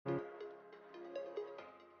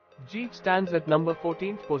Jeep stands at number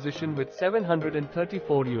 14th position with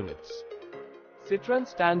 734 units. Citroen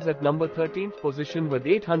stands at number 13th position with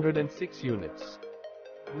 806 units.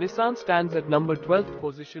 Nissan stands at number 12th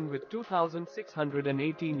position with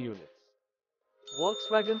 2,618 units.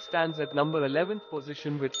 Volkswagen stands at number 11th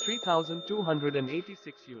position with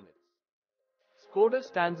 3,286 units. Skoda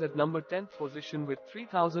stands at number 10th position with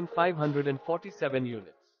 3,547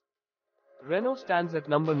 units. Renault stands at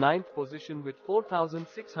number 9th position with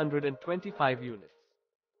 4,625 units.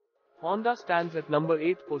 Honda stands at number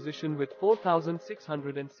 8th position with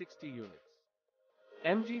 4,660 units.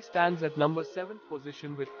 MG stands at number 7th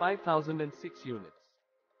position with 5,006 units.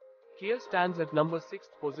 Kia stands at number 6th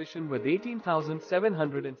position with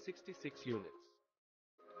 18,766 units.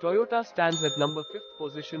 Toyota stands at number 5th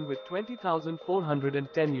position with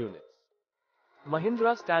 20,410 units.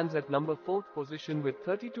 Mahindra stands at number 4th position with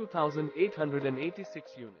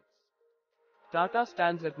 32,886 units. Tata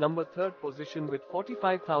stands at number 3rd position with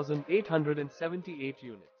 45,878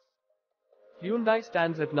 units. Hyundai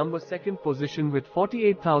stands at number 2nd position with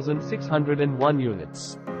 48,601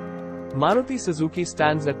 units. Maruti Suzuki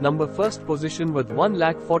stands at number 1st position with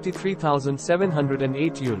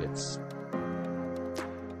 1,43,708 units.